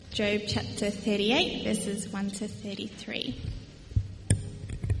Job chapter 38, verses 1 to 33.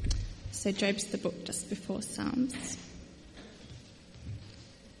 So Job's the book just before Psalms.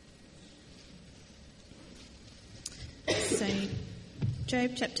 So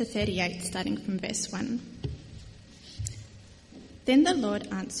Job chapter 38, starting from verse 1. Then the Lord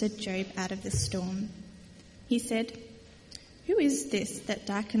answered Job out of the storm. He said, "Who is this that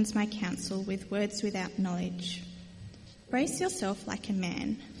darkens my counsel with words without knowledge? Brace yourself like a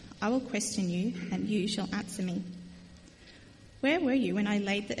man. I will question you, and you shall answer me. Where were you when I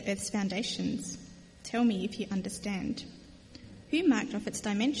laid the earth's foundations? Tell me if you understand. Who marked off its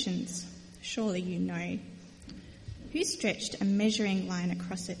dimensions? Surely you know. Who stretched a measuring line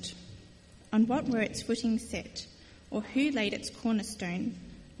across it? On what were its footings set? Or who laid its cornerstone,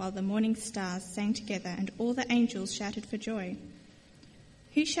 while the morning stars sang together and all the angels shouted for joy?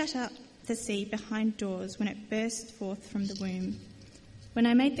 Who shut up the sea behind doors when it burst forth from the womb? When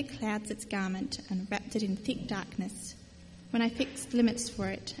I made the clouds its garment and wrapped it in thick darkness, when I fixed limits for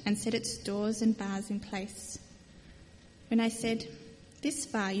it and set its doors and bars in place, when I said, 'This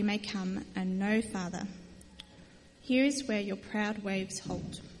far you may come and no farther. Here is where your proud waves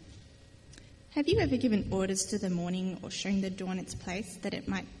halt.' Have you ever given orders to the morning or shown the dawn its place, that it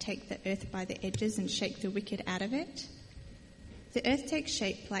might take the earth by the edges and shake the wicked out of it? The earth takes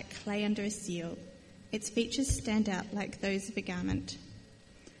shape like clay under a seal. Its features stand out like those of a garment.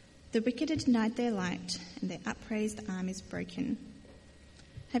 The wicked are denied their light, and their upraised arm is broken.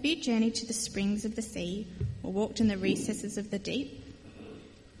 Have you journeyed to the springs of the sea, or walked in the recesses of the deep?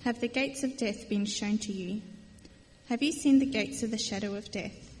 Have the gates of death been shown to you? Have you seen the gates of the shadow of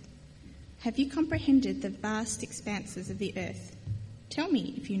death? Have you comprehended the vast expanses of the earth? Tell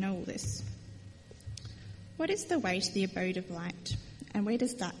me if you know all this. What is the way to the abode of light, and where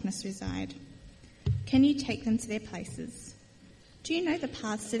does darkness reside? Can you take them to their places? Do you know the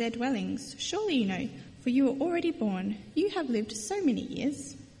paths to their dwellings? Surely you know, for you are already born. You have lived so many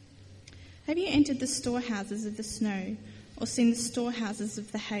years. Have you entered the storehouses of the snow, or seen the storehouses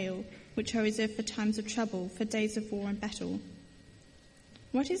of the hail, which are reserved for times of trouble, for days of war and battle?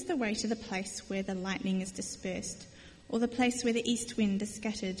 What is the way to the place where the lightning is dispersed, or the place where the east wind is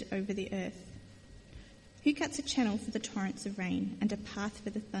scattered over the earth? Who cuts a channel for the torrents of rain, and a path for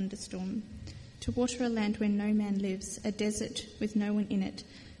the thunderstorm, to water a land where no man lives, a desert with no one in it,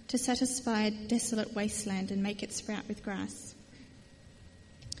 to satisfy a desolate wasteland and make it sprout with grass?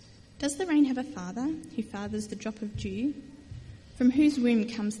 Does the rain have a father, who fathers the drop of dew? From whose womb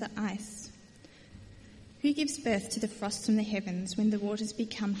comes the ice? Who gives birth to the frost from the heavens, when the waters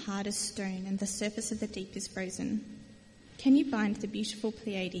become hard as stone and the surface of the deep is frozen? Can you bind the beautiful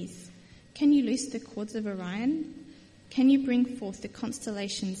Pleiades? Can you loose the cords of Orion? Can you bring forth the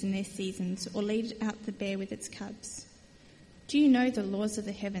constellations in their seasons, or lead out the bear with its cubs? Do you know the laws of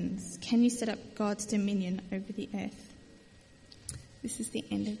the heavens? Can you set up God's dominion over the earth?" This is the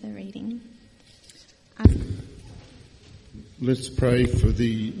end of the reading. Let's pray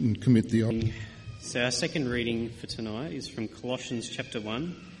and commit the... So our second reading for tonight is from Colossians chapter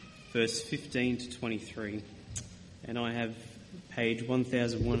 1, verse 15 to 23. And I have page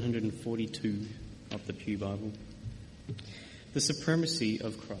 1142 of the Pew Bible. The Supremacy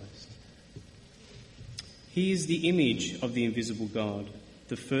of Christ. He is the image of the invisible God,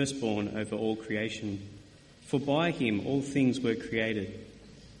 the firstborn over all creation. For by him all things were created,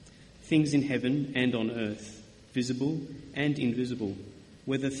 things in heaven and on earth, visible and invisible,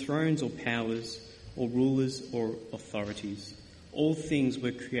 whether thrones or powers or rulers or authorities. All things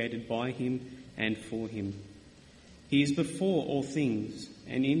were created by him and for him. He is before all things,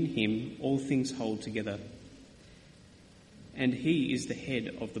 and in him all things hold together. And he is the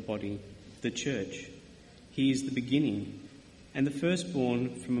head of the body, the church. He is the beginning and the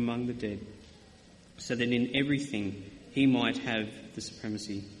firstborn from among the dead, so that in everything he might have the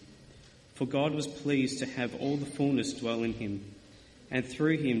supremacy. For God was pleased to have all the fullness dwell in him, and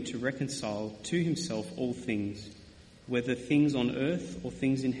through him to reconcile to himself all things, whether things on earth or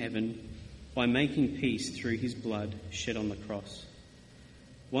things in heaven, by making peace through his blood shed on the cross.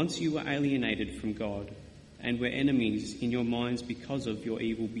 Once you were alienated from God, and were enemies in your minds because of your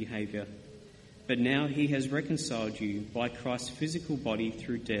evil behaviour. But now he has reconciled you by Christ's physical body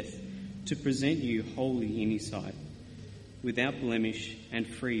through death, to present you holy in his sight, without blemish and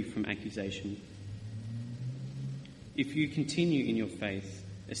free from accusation. If you continue in your faith,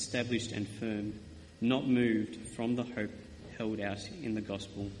 established and firm, not moved from the hope held out in the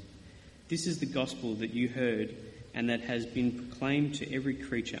gospel. This is the gospel that you heard, and that has been proclaimed to every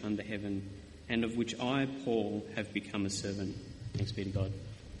creature under heaven, and of which I, Paul, have become a servant. Thanks be to God.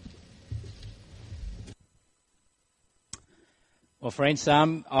 Well, friends,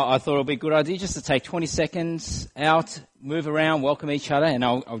 I thought it would be a good idea just to take 20 seconds out, move around, welcome each other, and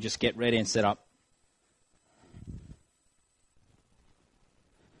I'll just get ready and set up.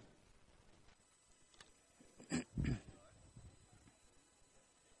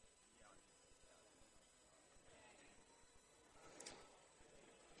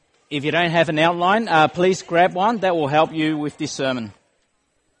 If you don't have an outline, please grab one. That will help you with this sermon.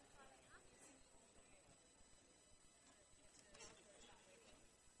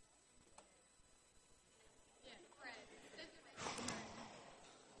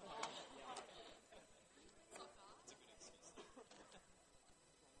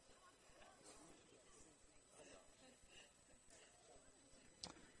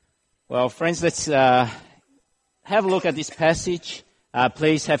 Well, friends, let's have a look at this passage.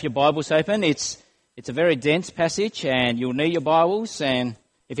 Please have your Bibles open. It's a very dense passage, and you'll need your Bibles. And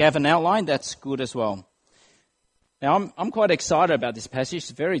if you have an outline, that's good as well. Now, I'm quite excited about this passage.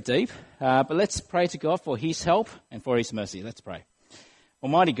 It's very deep. But let's pray to God for His help and for His mercy. Let's pray.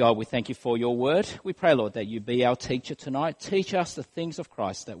 Almighty God, we thank you for your word. We pray, Lord, that you be our teacher tonight. Teach us the things of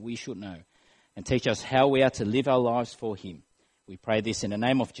Christ that we should know, and teach us how we are to live our lives for Him. We pray this in the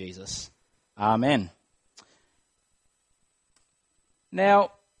name of Jesus. Amen.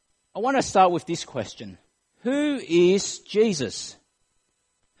 Now, I want to start with this question. Who is Jesus?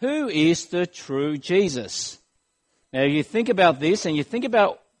 Who is the true Jesus? Now, you think about this and you think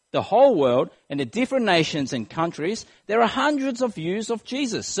about the whole world and the different nations and countries, there are hundreds of views of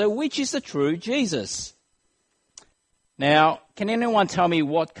Jesus. So which is the true Jesus? Now, can anyone tell me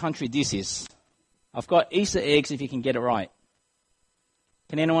what country this is? I've got Easter eggs if you can get it right.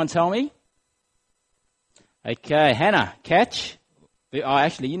 Can anyone tell me? Okay, Hannah, catch. Oh,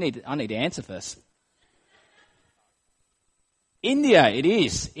 actually, I need to answer first. India, it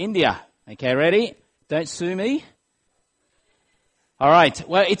is. India. Okay, ready? Don't sue me. All right,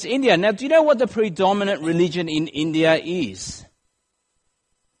 well, it's India. Now, do you know what the predominant religion in India is?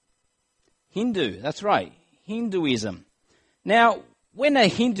 Hindu, that's right. Hinduism. Now, when a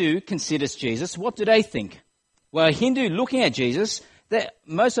Hindu considers Jesus, what do they think? Well, a Hindu looking at Jesus,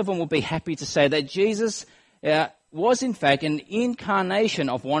 most of them will be happy to say that Jesus was in fact an incarnation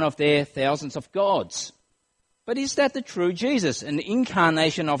of one of their thousands of gods. But is that the true Jesus, an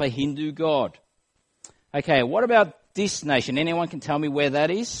incarnation of a Hindu god? Okay, what about this nation? Anyone can tell me where that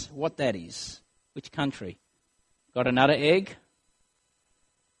is? What that is? Which country? Got another egg?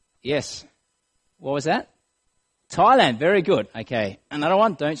 Yes. What was that? Thailand, very good. Okay, another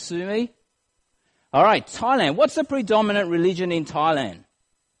one, don't sue me. All right, Thailand. What's the predominant religion in Thailand?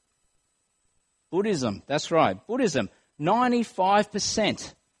 Buddhism, that's right, Buddhism.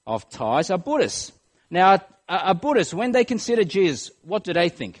 95% of Thais are Buddhists. Now, a Buddhist, when they consider Jesus, what do they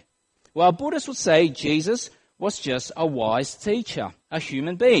think? Well, a Buddhist would say Jesus was just a wise teacher, a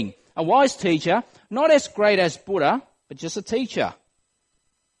human being. A wise teacher, not as great as Buddha, but just a teacher.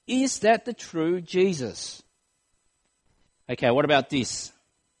 Is that the true Jesus? Okay, what about this?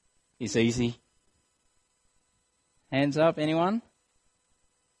 It's easy. Hands up, anyone?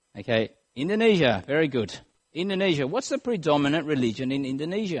 Okay, Indonesia, very good. Indonesia, what's the predominant religion in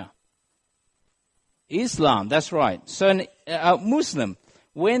Indonesia? Islam, that's right. So a Muslim,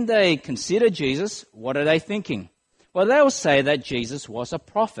 when they consider Jesus, what are they thinking? Well, they will say that Jesus was a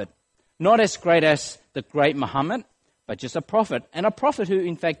prophet. Not as great as the great Muhammad, but just a prophet. And a prophet who,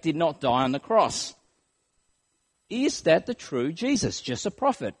 in fact, did not die on the cross. Is that the true Jesus? Just a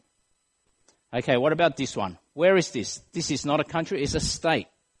prophet? Okay, what about this one? Where is this? This is not a country, it's a state.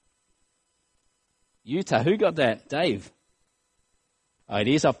 Utah, who got that? Dave. Oh, it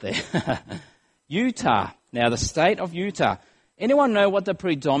is up there. Utah. Now, the state of Utah. Anyone know what the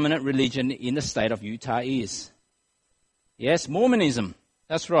predominant religion in the state of Utah is? Yes, Mormonism.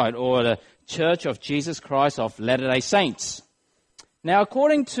 That's right. Or the Church of Jesus Christ of Latter-day Saints. Now,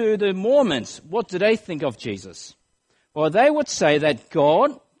 according to the Mormons, what do they think of Jesus? Well, they would say that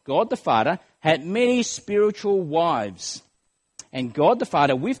God the Father, had many spiritual wives. And God the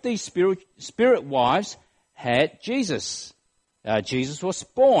Father, with these spirit wives, had Jesus. Jesus was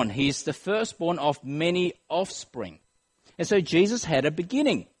born. He is the firstborn of many offspring. And so Jesus had a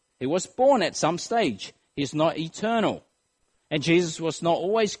beginning. He was born at some stage. He's not eternal. And Jesus was not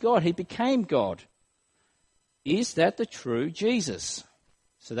always God. He became God. Is that the true Jesus?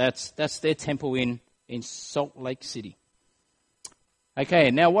 So that's their temple in Salt Lake City.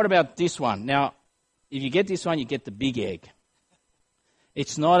 Okay, now what about this one? Now, if you get this one, you get the big egg.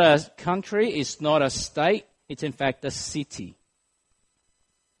 It's not a country, it's not a state, it's in fact a city.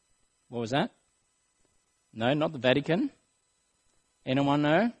 What was that? No, not the Vatican. Anyone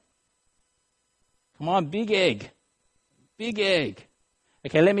know? Come on, big egg. big egg.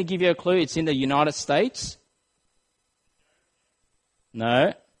 Okay, let me give you a clue. It's in the United States.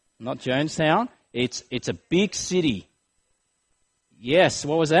 No, not Jonestown. It's a big city. Yes,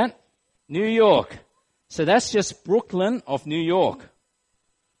 what was that? New York. So that's just Brooklyn of New York.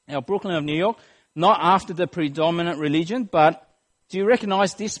 Now, Brooklyn of New York, not after the predominant religion, but do you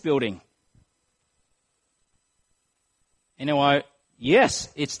recognize this building? Anyway, yes,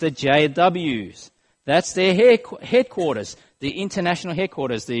 it's the JWs. That's their headquarters, the international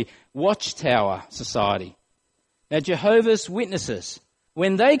headquarters, the Watchtower Society. Now, Jehovah's Witnesses,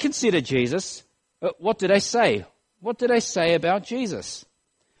 when they consider Jesus, what do they say? What do they say about Jesus?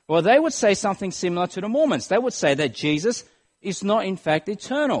 Well, they would say something similar to the Mormons. They would say that Jesus is not in fact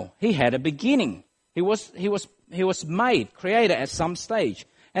eternal. He had a beginning. He was made, created at some stage.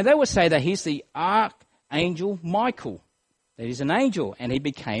 And they would say that he's the Archangel Michael, that he's an angel and he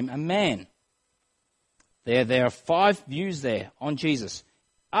became a man. There are 5 views there on Jesus.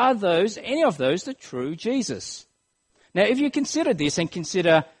 Are any of those the true Jesus? Now, if you consider this and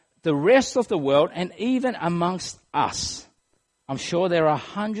consider the rest of the world and even amongst us, I'm sure there are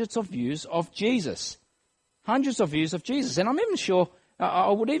hundreds of views of Jesus. Hundreds of views of Jesus. And I'm even sure, I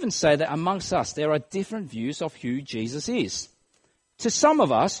would even say that amongst us, there are different views of who Jesus is. To some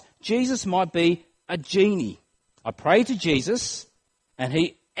of us, Jesus might be a genie. I pray to Jesus and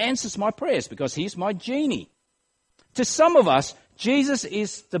he answers my prayers because he's my genie. To some of us, Jesus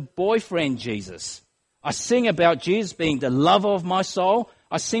is the boyfriend Jesus. I sing about Jesus being the lover of my soul.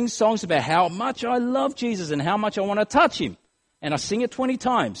 I sing songs about how much I love Jesus and how much I want to touch him. And I sing it 20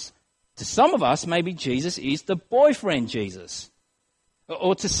 times. To some of us, maybe Jesus is the boyfriend Jesus.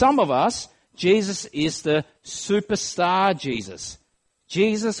 Or to some of us, Jesus is the superstar Jesus.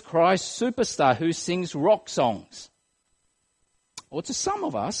 Jesus Christ superstar who sings rock songs. Or to some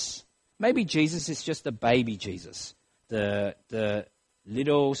of us, maybe Jesus is just the baby Jesus. The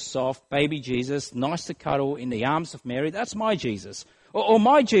little soft baby Jesus, nice to cuddle in the arms of Mary. That's my Jesus. Or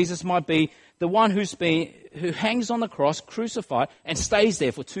my Jesus might be the one who hangs on the cross, crucified, and stays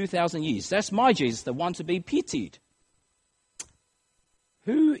there for 2,000 years. That's my Jesus, the one to be pitied.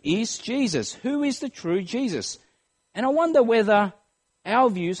 Who is Jesus? Who is the true Jesus? And I wonder whether our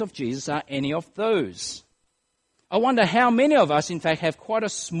views of Jesus are any of those. I wonder how many of us, in fact, have quite a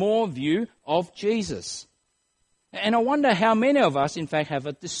small view of Jesus. And I wonder how many of us, in fact, have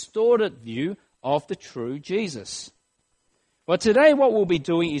a distorted view of the true Jesus. But today what we'll be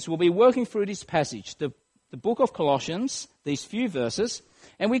doing is we'll be working through this passage, the book of Colossians, these few verses,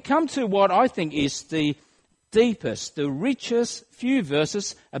 and we come to what I think is the deepest, the richest few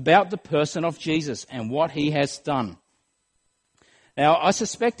verses about the person of Jesus and what he has done. Now, I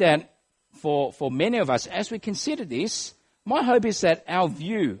suspect that for many of us, as we consider this, my hope is that our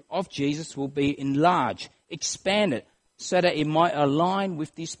view of Jesus will be enlarged, expanded, so that it might align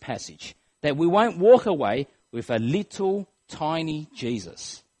with this passage, that we won't walk away with a little tiny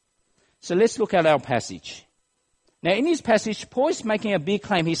Jesus. So let's look at our passage. Now, in this passage, Paul is making a big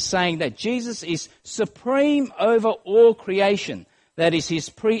claim. He's saying that Jesus is supreme over all creation. That is, he's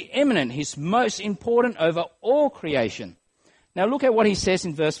preeminent, he's most important over all creation. Now, look at what he says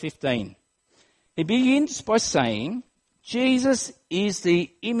in verse 15. He begins by saying, Jesus is the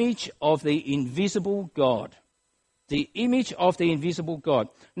image of the invisible God. The image of the invisible God.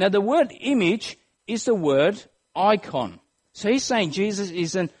 Now, the word image is the word icon. So he's saying Jesus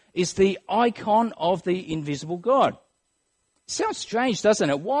is the icon of the invisible God. Sounds strange, doesn't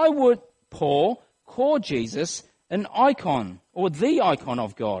it? Why would Paul call Jesus an icon or the icon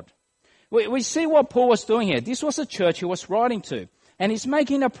of God? We see what Paul was doing here. This was a church he was writing to, and he's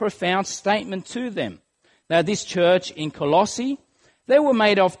making a profound statement to them. Now, this church in Colossae, they were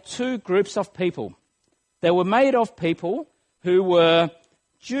made of 2 groups of people. They were made of people who were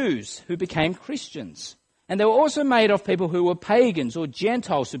Jews who became Christians. And they were also made of people who were pagans or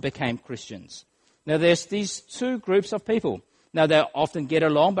Gentiles who became Christians. Now, there's these 2 groups of people. Now, they often get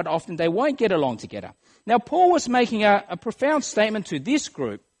along, but often they won't get along together. Now, Paul was making a profound statement to this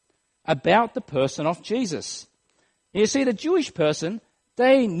group about the person of Jesus. You see, the Jewish person,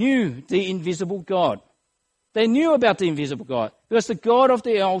 they knew the invisible God. They knew about the invisible God because the God of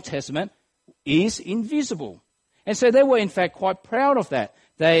the Old Testament is invisible. And so they were, in fact, quite proud of that.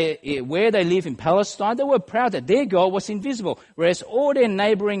 Where they live in Palestine, they were proud that their God was invisible, whereas all their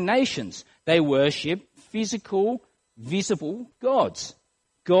neighboring nations, they worship physical, visible gods,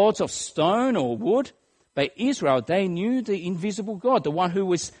 gods of stone or wood. But Israel, they knew the invisible God, the one who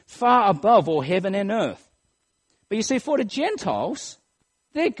was far above all heaven and earth. But you see, for the Gentiles,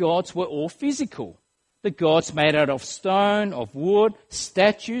 their gods were all physical. The gods made out of stone, of wood,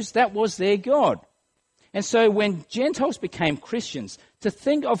 statues, that was their God. And so when Gentiles became Christians, to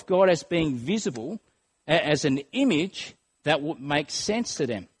think of God as being visible, as an image, that would make sense to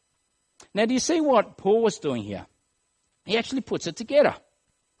them. Now, do you see what Paul was doing here? He actually puts it together.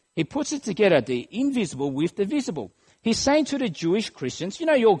 He puts it together, the invisible with the visible. He's saying to the Jewish Christians, you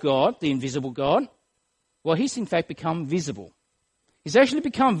know your God, the invisible God? Well, he's in fact become visible. He's actually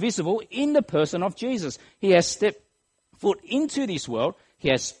become visible in the person of Jesus. He has stepped foot into this world. He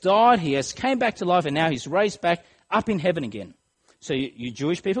has died. He has came back to life, and now he's raised back up in heaven again. So you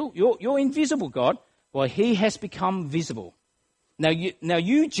Jewish people, you're invisible God. Well, he has become visible. Now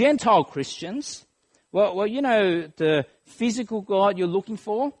you Gentile Christians, well, you know the physical God you're looking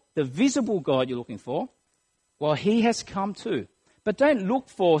for, the visible God you're looking for, well, he has come too. But don't look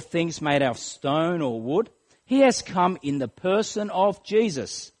for things made out of stone or wood. He has come in the person of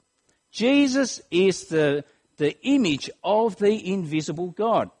Jesus. Jesus is the image of the invisible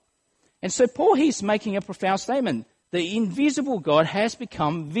God. And so Paul, he's making a profound statement. The invisible God has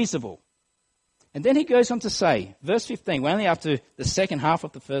become visible. And then he goes on to say, verse 15, we're only up to the second half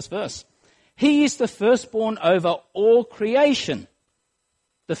of the first verse. He is the firstborn over all creation.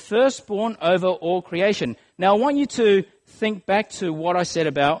 The firstborn over all creation. Now I want you to think back to what I said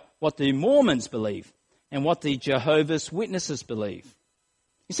about what the Mormons believe and what the Jehovah's Witnesses believe.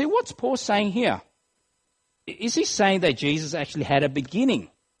 You see, what's Paul saying here? Is he saying that Jesus actually had a beginning?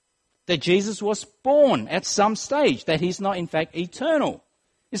 That Jesus was born at some stage? That he's not in fact eternal?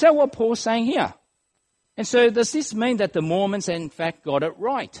 Is that what Paul's saying here? And so does this mean that the Mormons in fact got it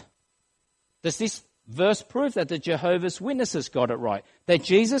right? Does this verse prove that the Jehovah's Witnesses got it right? That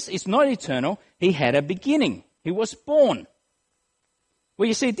Jesus is not eternal, he had a beginning. He was born. Well,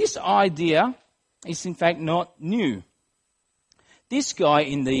 you see, this idea is in fact not new. This guy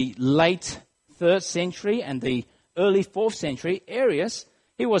in the late 3rd century and the early 4th century, Arius,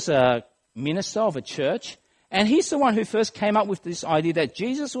 he was a minister of a church, and he's the one who first came up with this idea that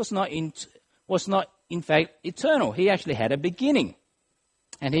Jesus was not in fact eternal. He actually had a beginning.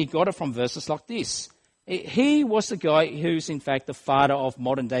 And he got it from verses like this. He was the guy who's in fact the father of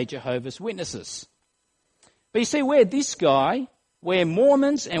modern day Jehovah's Witnesses. But you see, where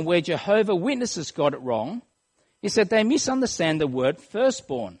Mormons and where Jehovah's Witnesses got it wrong, is that they misunderstand the word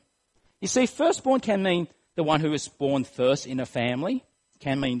firstborn. You see, firstborn can mean the one who is born first in a family,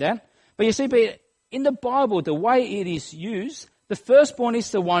 can mean that. But you see, in the Bible, the way it is used, the firstborn is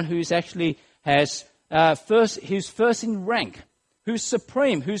the one who's actually who's first in rank, who's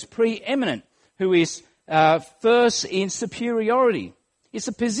supreme, who's preeminent, who is first in superiority. It's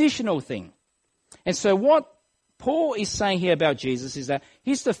a positional thing. And so what Paul is saying here about Jesus is that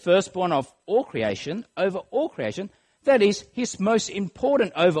he's the firstborn of all creation, over all creation. That is, he's most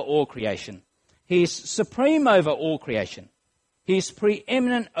important over all creation. He is supreme over all creation. He is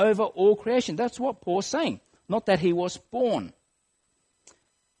preeminent over all creation. That's what Paul's saying, not that he was born.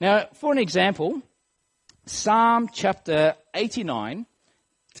 Now, for an example, Psalm chapter 89,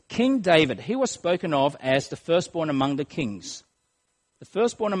 King David, he was spoken of as the firstborn among the kings. The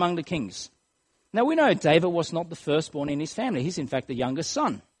firstborn among the kings. Now, we know David was not the firstborn in his family. He's in fact the youngest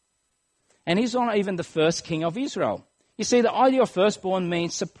son. And he's not even the first king of Israel. You see, the idea of firstborn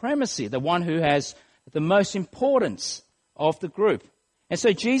means supremacy, the one who has the most importance of the group. And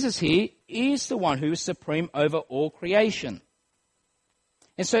so Jesus here is the one who is supreme over all creation.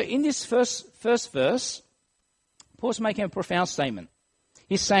 And so in this first verse, Paul's making a profound statement.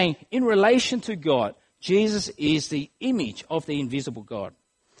 He's saying, in relation to God, Jesus is the image of the invisible God.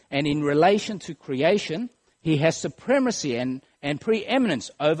 And in relation to creation, he has supremacy and preeminence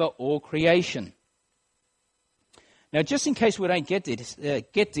over all creation. Now, just in case we don't get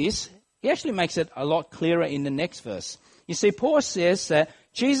this, he actually makes it a lot clearer in the next verse. You see, Paul says that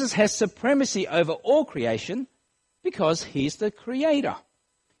Jesus has supremacy over all creation because he's the creator.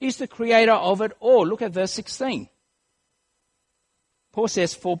 He's the creator of it all. Look at verse 16. Paul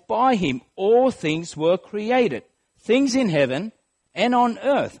says, for by him all things were created, things in heaven and on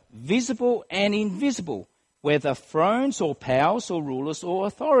earth, visible and invisible, whether thrones or powers or rulers or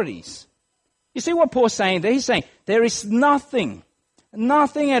authorities. You see what Paul's saying there? He's saying there is nothing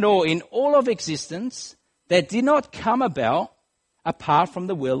at all in all of existence that did not come about apart from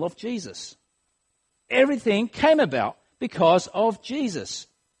the will of Jesus. Everything came about because of Jesus.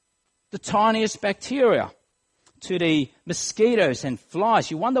 The tiniest bacteria to the mosquitoes and flies.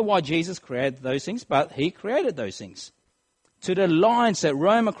 You wonder why Jesus created those things, but he created those things. To the lions that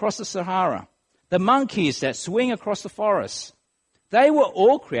roam across the Sahara, the monkeys that swing across the forest. They were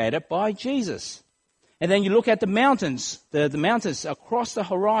all created by Jesus. And then you look at the mountains, the mountains across the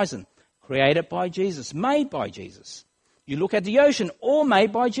horizon, created by Jesus, made by Jesus. You look at the ocean, all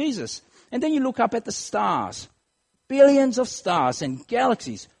made by Jesus. And then you look up at the stars. Billions of stars and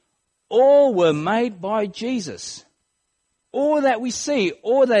galaxies, all were made by Jesus. All that we see,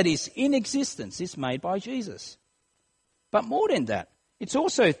 all that is in existence is made by Jesus. But more than that, it's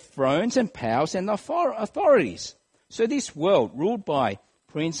also thrones and powers and authorities. So this world ruled by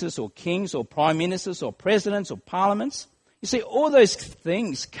princes or kings or prime ministers or presidents or parliaments, you see, all those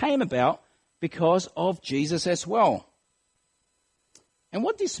things came about because of Jesus as well. And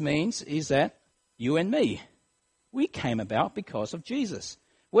what this means is that you and me, we came about because of Jesus.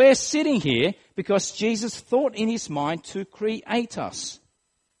 We're sitting here because Jesus thought in his mind to create us.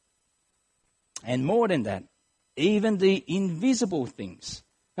 And more than that, even the invisible things.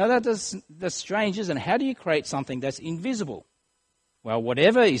 Now that's strange, isn't it? How do you create something that's invisible? Well,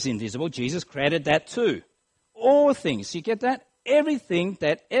 whatever is invisible, Jesus created that too. All things, you get that? Everything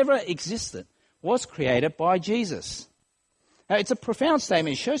that ever existed was created by Jesus. Now, it's a profound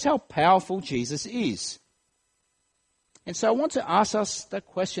statement. It shows how powerful Jesus is. And so I want to ask us that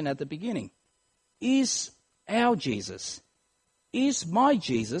question at the beginning. Is our Jesus, is my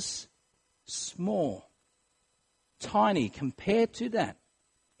Jesus small, tiny compared to that?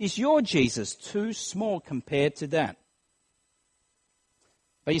 Is your Jesus too small compared to that?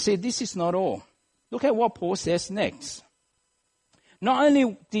 But you see, this is not all. Look at what Paul says next. Not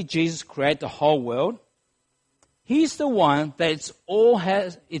only did Jesus create the whole world, he's the one that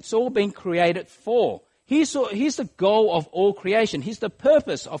it's all been created for. He's the goal of all creation. He's the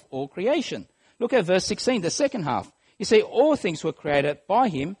purpose of all creation. Look at verse 16, the second half. You see, all things were created by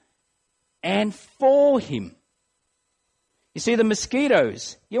him and for him. You see, the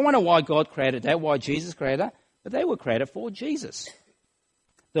mosquitoes, you wonder why God created that, why Jesus created that, but they were created for Jesus.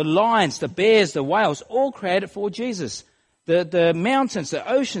 The lions, the bears, the whales, all created for Jesus. The mountains, the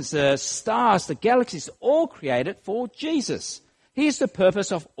oceans, the stars, the galaxies, all created for Jesus. He's the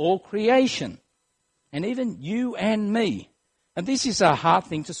purpose of all creation. And even you and me. And this is a hard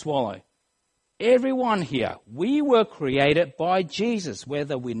thing to swallow. Everyone here, we were created by Jesus,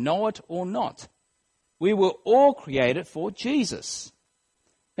 whether we know it or not. We were all created for Jesus.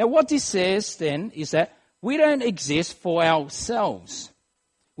 Now what this says then is that we don't exist for ourselves.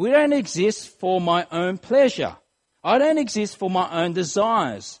 We don't exist for my own pleasure. I don't exist for my own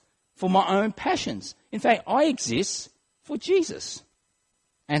desires, for my own passions. In fact, I exist for Jesus.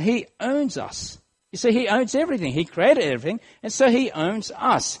 And he owns us. You see, he owns everything. He created everything, and so he owns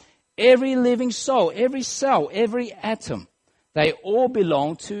us. Every living soul, every cell, every atom, they all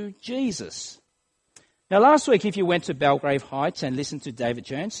belong to Jesus. Now, last week, if you went to Belgrave Heights and listened to David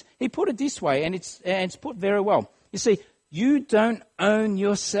Jones, he put it this way, and it's put very well. You see, you don't own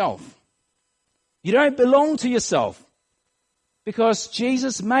yourself. You don't belong to yourself because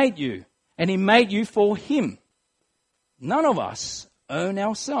Jesus made you, and he made you for him. None of us own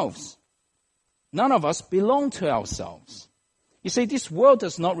ourselves. None of us belong to ourselves. You see, this world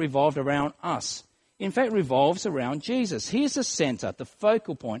does not revolve around us. In fact, it revolves around Jesus. He is the center, the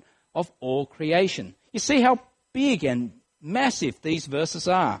focal point of all creation. You see how big and massive these verses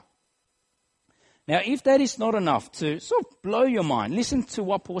are. Now, if that is not enough to sort of blow your mind, listen to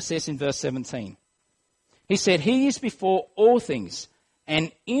what Paul says in verse 17. He said, he is before all things, and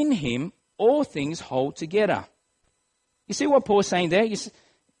in him all things hold together. You see what Paul's saying there?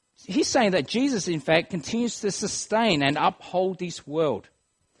 He's saying that Jesus, in fact, continues to sustain and uphold this world.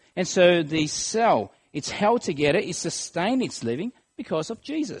 And so the cell, it's held together, it's sustained, it's living because of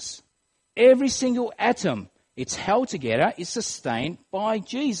Jesus. Every single atom, it's held together, it's sustained by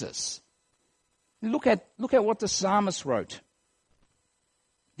Jesus. Look at what the psalmist wrote.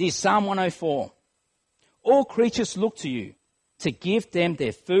 This Psalm 104. All creatures look to you to give them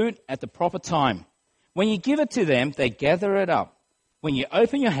their food at the proper time. When you give it to them, they gather it up. When you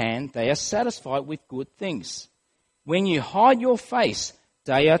open your hand, they are satisfied with good things. When you hide your face,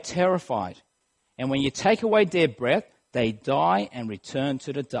 they are terrified. And when you take away their breath, they die and return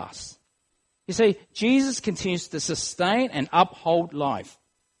to the dust. You see, Jesus continues to sustain and uphold life.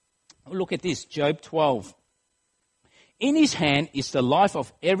 Look at this, Job 12. In his hand is the life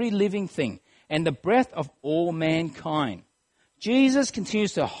of every living thing and the breath of all mankind. Jesus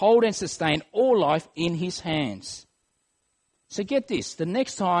continues to hold and sustain all life in his hands. So get this, the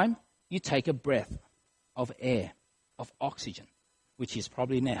next time you take a breath of air, of oxygen, which is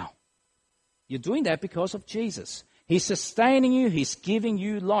probably now, you're doing that because of Jesus. He's sustaining you, he's giving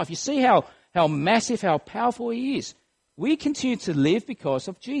you life. You see how massive, how powerful he is. We continue to live because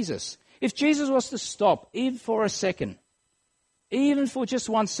of Jesus. If Jesus was to stop, even for a second, even for just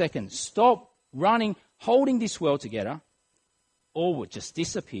 1 second, stop running, holding this world together, all would just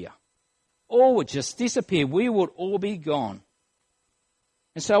disappear. All would just disappear. We would all be gone.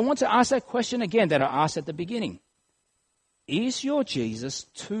 And so I want to ask that question again that I asked at the beginning. Is your Jesus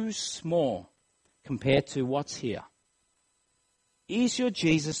too small compared to what's here? Is your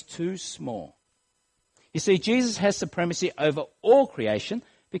Jesus too small? You see, Jesus has supremacy over all creation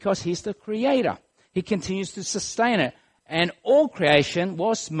because he's the creator. He continues to sustain it. And all creation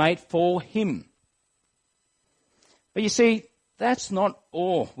was made for him. But you see, that's not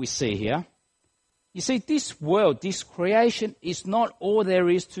all we see here. You see, this world, this creation is not all there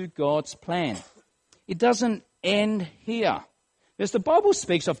is to God's plan. It doesn't end here. Because the Bible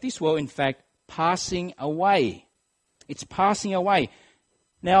speaks of this world, in fact, passing away. It's passing away.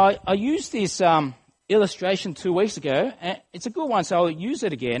 Now, I used this illustration 2 weeks ago, and it's a good one, so I'll use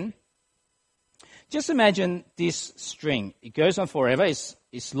it again. Just imagine this string. It goes on forever.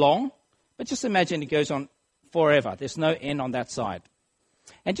 It's long, but just imagine it goes on forever. There's no end on that side.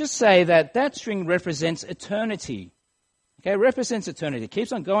 And just say that that string represents eternity. Okay, it represents eternity. It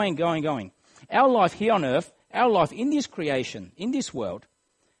keeps on going, going, going. Our life here on earth, our life in this creation, in this world,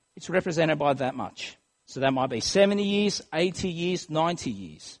 it's represented by that much. So that might be 70 years, 80 years, 90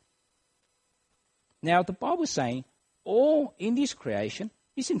 years. Now, the Bible is saying all in this creation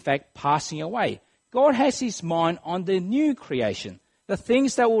is in fact passing away. God has his mind on the new creation, the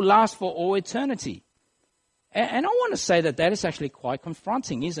things that will last for all eternity. And I want to say that that is actually quite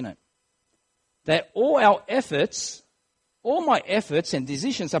confronting, isn't it? That all our efforts, all my efforts and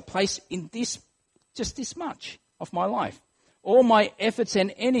decisions are placed in this, just this much of my life. All my efforts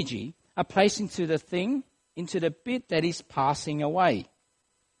and energy are placed into the thing, into the bit that is passing away.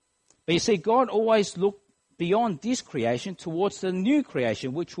 But you see, God always looked beyond this creation towards the new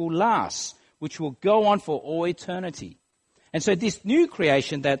creation, which will last, which will go on for all eternity. And so this new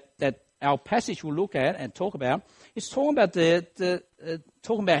creation that our passage will look at and talk about is talking about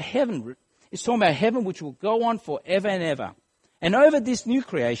talking about heaven. It's talking about heaven, which will go on forever and ever. And over this new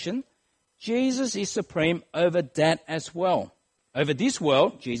creation, Jesus is supreme over that as well. Over this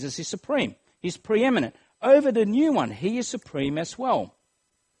world, Jesus is supreme. He's preeminent. Over the new one, he is supreme as well.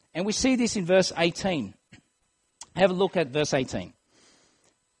 And we see this in verse 18. Have a look at verse 18.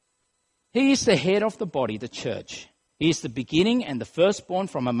 He is the head of the body, the church. He is the beginning and the firstborn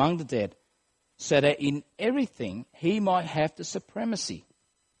from among the dead, so that in everything he might have the supremacy.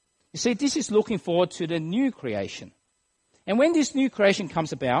 You see, this is looking forward to the new creation. And when this new creation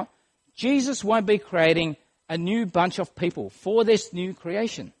comes about, Jesus won't be creating a new bunch of people for this new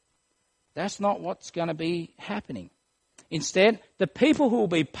creation. That's not what's going to be happening. Instead, the people who will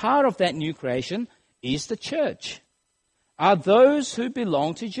be part of that new creation is the church, are those who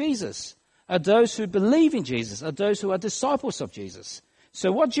belong to Jesus, are those who believe in Jesus, are those who are disciples of Jesus.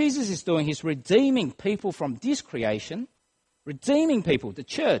 So what Jesus is doing is redeeming people from this creation, redeeming people, the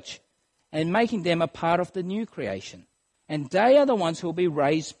church, and making them a part of the new creation. And they are the ones who will be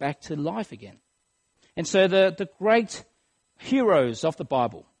raised back to life again. And so the great heroes of the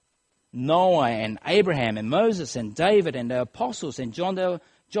Bible, Noah and Abraham and Moses and David and the apostles and John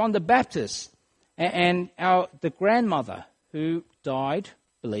the Baptist and the grandmother who died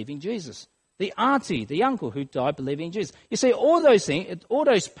believing Jesus, the auntie, the uncle who died believing in Jesus. You see, all those things, all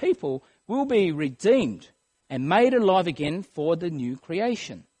those people will be redeemed and made alive again for the new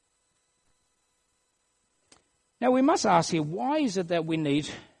creation. Now we must ask here, why is it that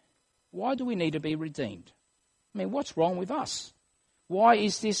why do we need to be redeemed? I mean, what's wrong with us? Why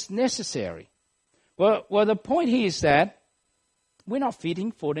is this necessary? Well, the point here is that we're not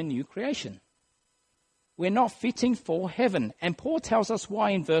fitting for the new creation. We're not fitting for heaven. And Paul tells us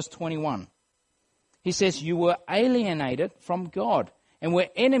why in verse 21. He says, you were alienated from God and were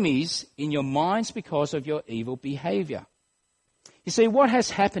enemies in your minds because of your evil behavior. You see, what has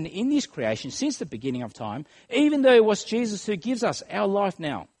happened in this creation since the beginning of time, even though it was Jesus who gives us our life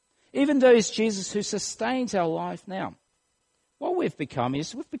now, even though it's Jesus who sustains our life now, what we've become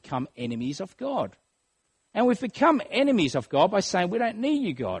is we've become enemies of God. And we've become enemies of God by saying, we don't need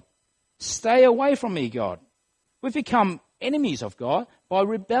you, God. Stay away from me, God. We've become enemies of God by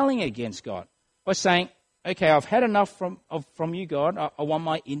rebelling against God, by saying, okay, I've had enough from you, God. I want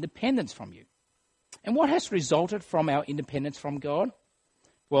my independence from you. And what has resulted from our independence from God?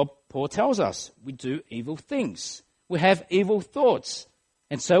 Well, Paul tells us we do evil things. We have evil thoughts.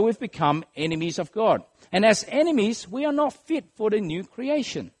 And so we've become enemies of God. And as enemies, we are not fit for the new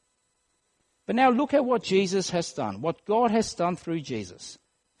creation. But now look at what Jesus has done, what God has done through Jesus.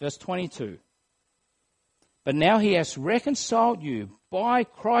 Verse 22. But now he has reconciled you by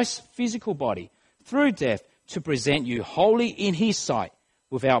Christ's physical body through death to present you holy in his sight,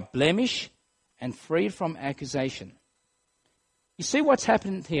 without blemish and freed from accusation. You see what's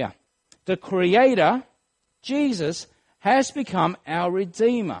happened here? The Creator, Jesus, has become our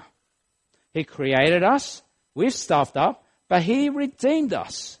Redeemer. He created us, we've stuffed up, but He redeemed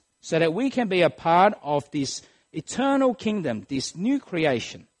us so that we can be a part of this eternal kingdom, this new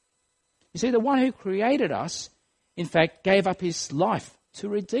creation. You see, the one who created us, in fact, gave up His life to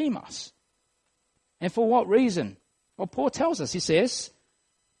redeem us. And for what reason? Well, Paul tells us, he says,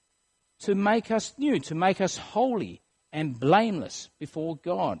 to make us new, to make us holy and blameless before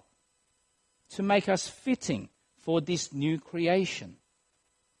God, to make us fitting for this new creation.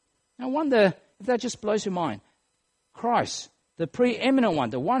 I wonder if that just blows your mind. Christ, the preeminent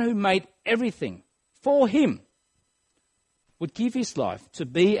one, the one who made everything for Him, would give His life to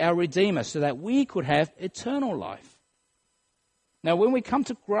be our Redeemer so that we could have eternal life. Now, when we come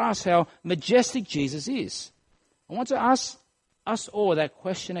to grasp how majestic Jesus is, I want to ask us all that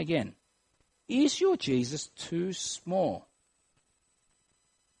question again. Is your Jesus too small?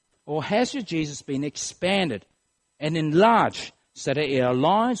 Or has your Jesus been expanded and enlarged so that it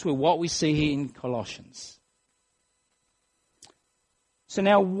aligns with what we see here in Colossians? So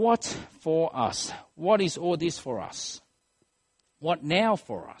now, what for us? What is all this for us? What now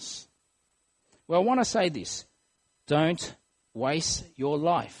for us? Well, I want to say this. Don't waste your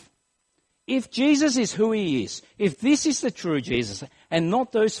life. If Jesus is who He is, if this is the true Jesus, and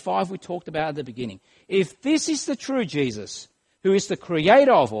not those 5 we talked about at the beginning, if this is the true Jesus, who is the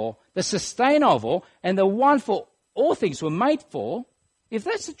creator of all, the sustainer of all, and the one for all things were made for, if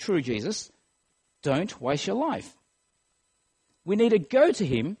that's the true Jesus, don't waste your life. We need to go to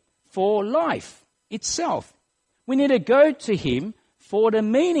Him for life itself. We need to go to Him for the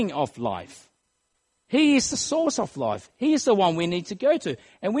meaning of life. He is the source of life. He is the one we need to go to.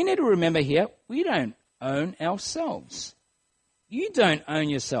 And we need to remember here, we don't own ourselves. You don't own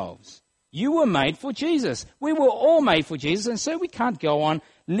yourselves. You were made for Jesus. We were all made for Jesus, and so we can't go on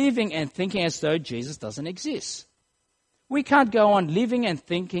living and thinking as though Jesus doesn't exist. We can't go on living and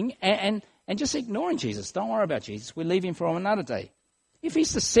thinking and just ignoring Jesus. Don't worry about Jesus. We'll leave Him for another day. If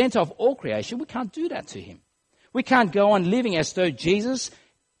He's the center of all creation, we can't do that to Him. We can't go on living as though Jesus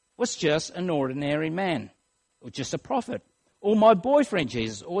was just an ordinary man, or just a prophet, or my boyfriend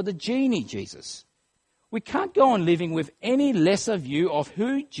Jesus, or the genie Jesus. We can't go on living with any lesser view of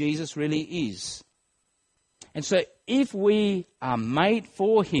who Jesus really is. And so if we are made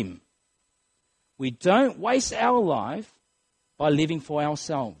for Him, we don't waste our life by living for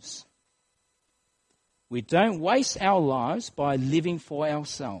ourselves. We don't waste our lives by living for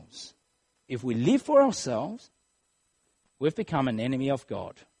ourselves. If we live for ourselves, we've become an enemy of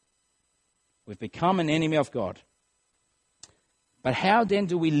God. We've become an enemy of God. But how then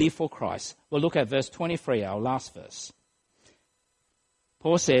do we live for Christ? Well, look at verse 23, our last verse.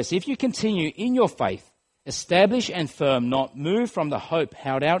 Paul says, if you continue in your faith, established and firm, not moved from the hope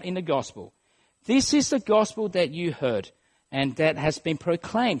held out in the gospel. This is the gospel that you heard, and that has been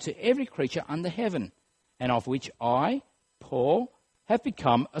proclaimed to every creature under heaven, and of which I, Paul, have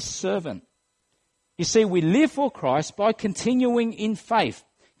become a servant. You see, we live for Christ by continuing in faith,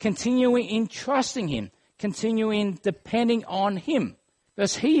 continuing in trusting Him, continuing depending on Him,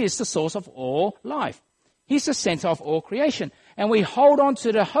 because He is the source of all life. He's the center of all creation. And we hold on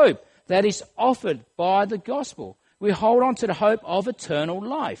to the hope that is offered by the gospel. We hold on to the hope of eternal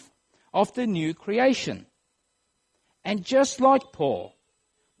life, of the new creation. And just like Paul,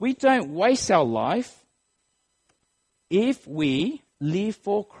 we don't waste our life if we live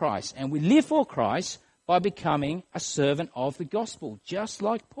for Christ. And we live for Christ by becoming a servant of the gospel, just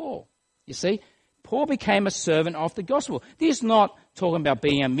like Paul. You see, Paul became a servant of the gospel. This is not talking about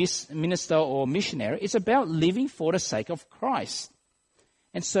being a minister or missionary. It's about living for the sake of Christ.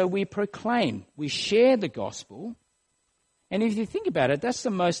 And so we proclaim, we share the gospel. And if you think about it, that's the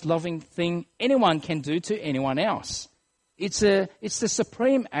most loving thing anyone can do to anyone else. It's the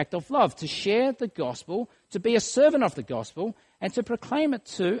supreme act of love, to share the gospel, to be a servant of the gospel, and to proclaim it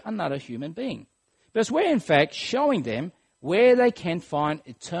to another human being. Because we're in fact showing them where they can find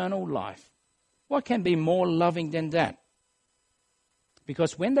eternal life. What can be more loving than that?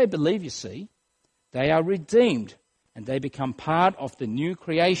 Because when they believe, you see, they are redeemed and they become part of the new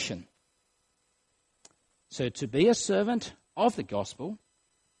creation. So to be a servant of the gospel,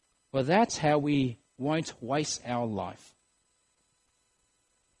 well, that's how we won't waste our life.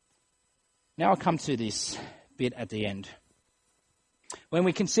 Now I come to this bit at the end. When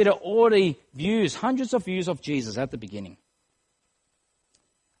we consider all the views, hundreds of views of Jesus at the beginning,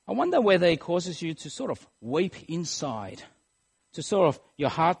 I wonder whether it causes you to sort of weep inside, to sort of your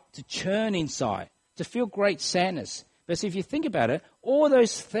heart to churn inside, to feel great sadness. Because if you think about it, all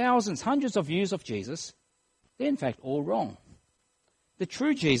those thousands, hundreds of views of Jesus, they're in fact all wrong. The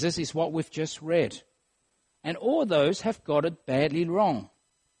true Jesus is what we've just read. and all those have got it badly wrong.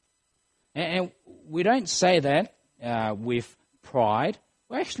 And we don't say that with pride.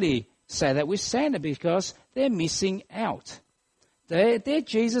 We actually say that with sadness because they're missing out. Their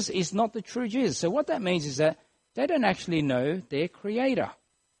Jesus is not the true Jesus. So what that means is that they don't actually know their Creator.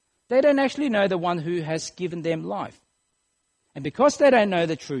 They don't actually know the one who has given them life. And because they don't know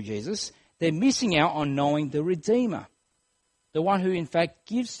the true Jesus, they're missing out on knowing the Redeemer, the one who in fact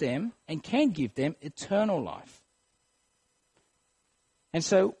gives them and can give them eternal life. And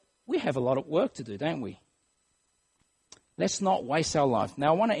so we have a lot of work to do, don't we? Let's not waste our life.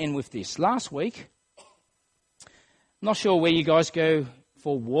 Now I want to end with this. Last week, not sure where you guys go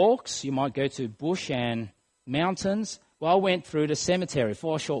for walks. You might go to bush and mountains. Well, I went through the cemetery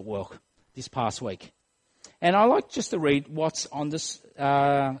for a short walk this past week. And I like just to read what's on this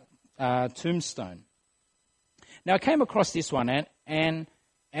tombstone. Now, I came across this one, and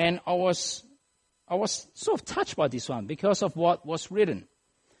I was sort of touched by this one because of what was written.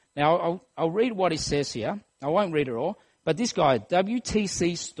 Now, I'll read what it says here. I won't read it all. But this guy,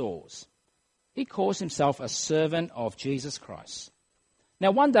 W.T.C. Stores, he calls himself a servant of Jesus Christ. Now,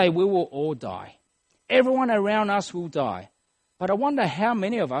 one day we will all die. Everyone around us will die. But I wonder how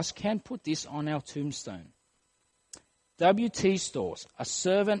many of us can put this on our tombstone. W.T. Stores, a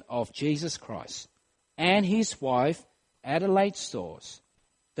servant of Jesus Christ, and his wife, Adelaide Stores,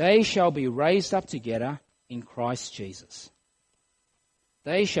 they shall be raised up together in Christ Jesus.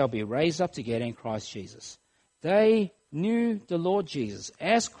 They shall be raised up together in Christ Jesus. They knew the Lord Jesus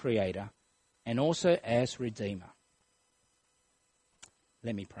as Creator and also as Redeemer.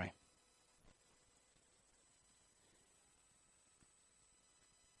 Let me pray.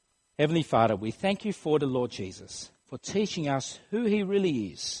 Heavenly Father, we thank you for the Lord Jesus, for teaching us who he really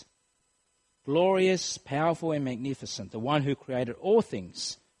is. Glorious, powerful, and magnificent, the one who created all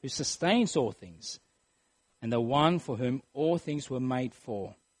things, who sustains all things, and the one for whom all things were made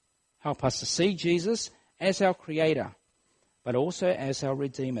for. Help us to see Jesus as our Creator, but also as our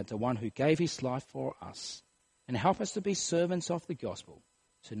Redeemer, the one who gave his life for us. And help us to be servants of the gospel,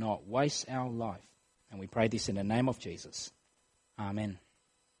 to not waste our life. And we pray this in the name of Jesus. Amen.